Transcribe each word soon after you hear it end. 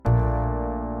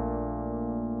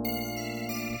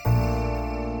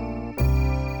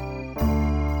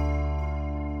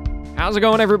How's it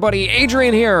going, everybody?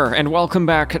 Adrian here, and welcome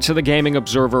back to the Gaming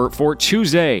Observer for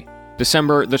Tuesday,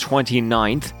 December the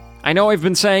 29th. I know I've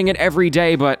been saying it every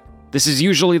day, but this is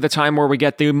usually the time where we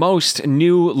get the most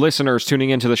new listeners tuning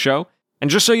into the show. And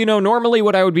just so you know, normally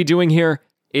what I would be doing here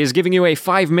is giving you a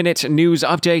 5-minute news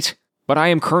update, but I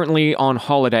am currently on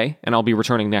holiday, and I'll be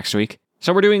returning next week.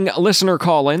 So we're doing listener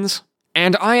call-ins,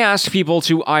 and I asked people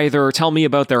to either tell me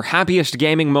about their happiest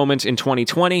gaming moment in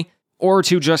 2020, or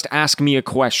to just ask me a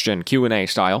question, Q&A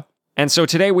style. And so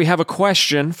today we have a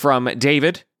question from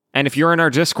David, and if you're in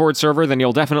our Discord server, then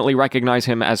you'll definitely recognize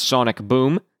him as Sonic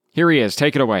Boom. Here he is,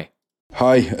 take it away.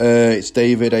 Hi, it's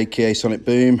David, aka Sonic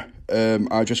Boom.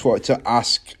 I just wanted to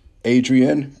ask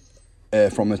Adrian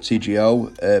from the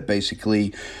TGO,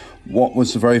 basically, what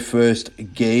was the very first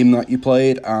game that you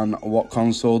played and what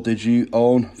console did you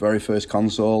own? Very first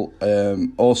console.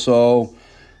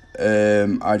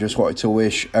 I just wanted to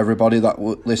wish everybody that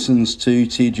listens to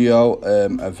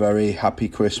TGO a very happy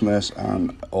Christmas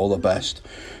and all the best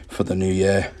for the new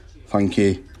year. Thank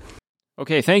you.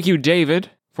 Okay, thank you,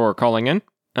 David, for calling in.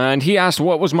 And he asked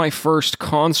what was my first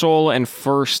console and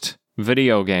first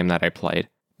video game that I played.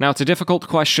 Now, it's a difficult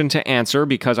question to answer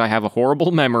because I have a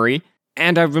horrible memory,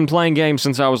 and I've been playing games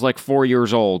since I was like 4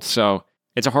 years old, so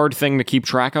it's a hard thing to keep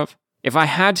track of. If I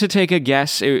had to take a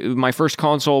guess, my first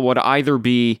console would either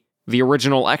be the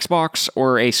original Xbox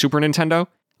or a Super Nintendo.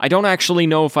 I don't actually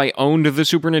know if I owned the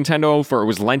Super Nintendo or it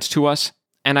was lent to us.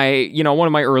 And one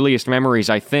of my earliest memories,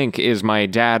 I think, is my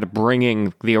dad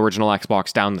bringing the original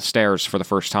Xbox down the stairs for the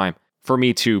first time for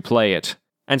me to play it.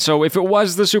 And so if it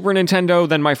was the Super Nintendo,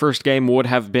 then my first game would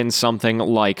have been something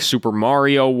like Super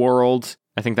Mario World.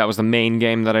 I think that was the main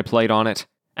game that I played on it.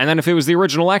 And then if it was the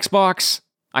original Xbox,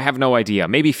 I have no idea.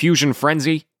 Maybe Fusion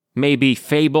Frenzy, maybe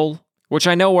Fable, which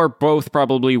I know are both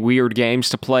probably weird games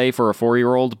to play for a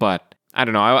 4-year-old, but I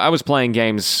don't know. I was playing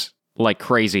games like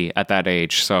crazy at that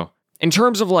age, so. In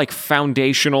terms of like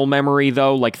foundational memory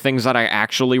though, like things that I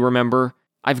actually remember,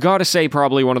 I've got to say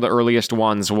probably one of the earliest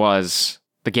ones was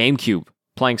the GameCube,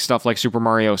 playing stuff like Super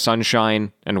Mario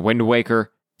Sunshine and Wind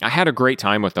Waker. I had a great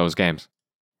time with those games.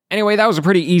 Anyway, that was a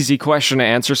pretty easy question to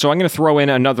answer, so I'm going to throw in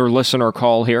another listener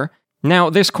call here.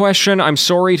 Now, this question, I'm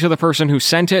sorry to the person who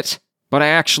sent it, but I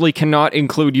actually cannot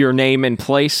include your name in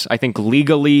place. I think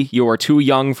legally you are too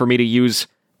young for me to use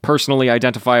personally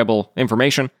identifiable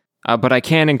information, but I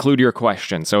can include your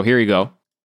question, so here you go.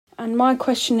 And my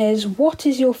question is, what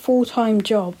is your full-time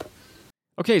job?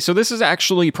 Okay, so this is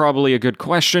actually probably a good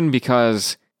question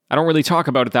because I don't really talk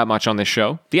about it that much on this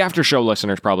show. The after-show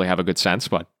listeners probably have a good sense,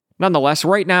 but nonetheless,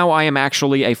 right now I am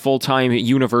actually a full-time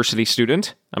university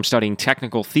student. I'm studying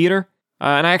technical theater,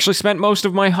 and I actually spent most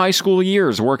of my high school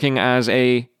years working as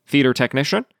a theater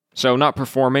technician. So not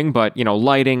performing, but,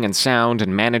 lighting and sound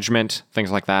and management, things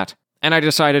like that. And I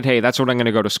decided, hey, that's what I'm going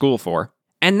to go to school for.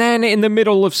 And then in the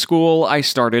middle of school, I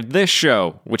started this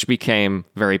show, which became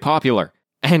very popular.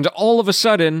 And all of a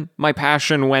sudden, my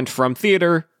passion went from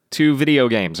theater to video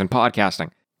games and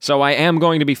podcasting. So I am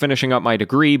going to be finishing up my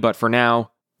degree, but for now,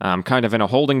 I'm kind of in a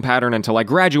holding pattern until I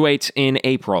graduate in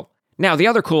April. Now, the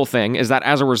other cool thing is that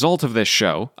as a result of this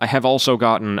show, I have also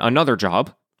gotten another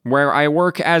job where I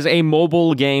work as a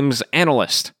mobile games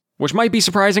analyst, which might be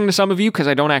surprising to some of you because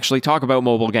I don't actually talk about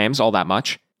mobile games all that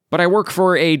much. But I work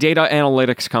for a data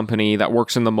analytics company that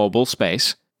works in the mobile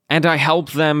space, and I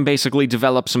help them basically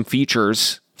develop some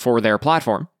features for their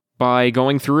platform by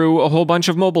going through a whole bunch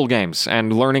of mobile games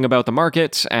and learning about the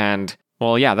market and,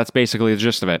 well, yeah, that's basically the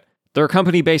gist of it. They're a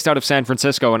company based out of San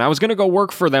Francisco, and I was going to go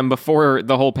work for them before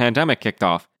the whole pandemic kicked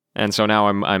off. And so now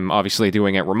I'm obviously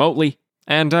doing it remotely.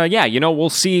 And we'll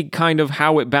see kind of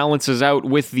how it balances out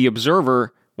with the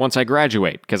Observer once I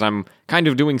graduate, because I'm kind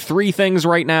of doing 3 things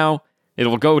right now.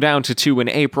 It'll go down to 2 in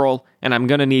April, and I'm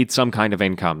going to need some kind of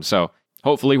income. So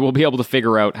hopefully we'll be able to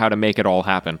figure out how to make it all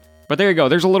happen. But there you go.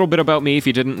 There's a little bit about me if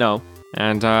you didn't know.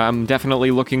 And I'm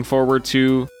definitely looking forward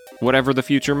to whatever the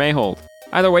future may hold.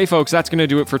 Either way, folks, that's going to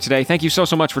do it for today. Thank you so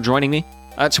much for joining me.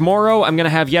 Tomorrow, I'm going to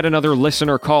have yet another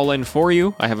listener call-in for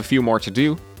you. I have a few more to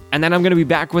do. And then I'm going to be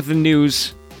back with the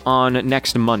news on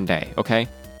next Monday, okay?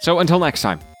 So until next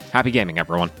time, happy gaming,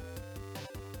 everyone.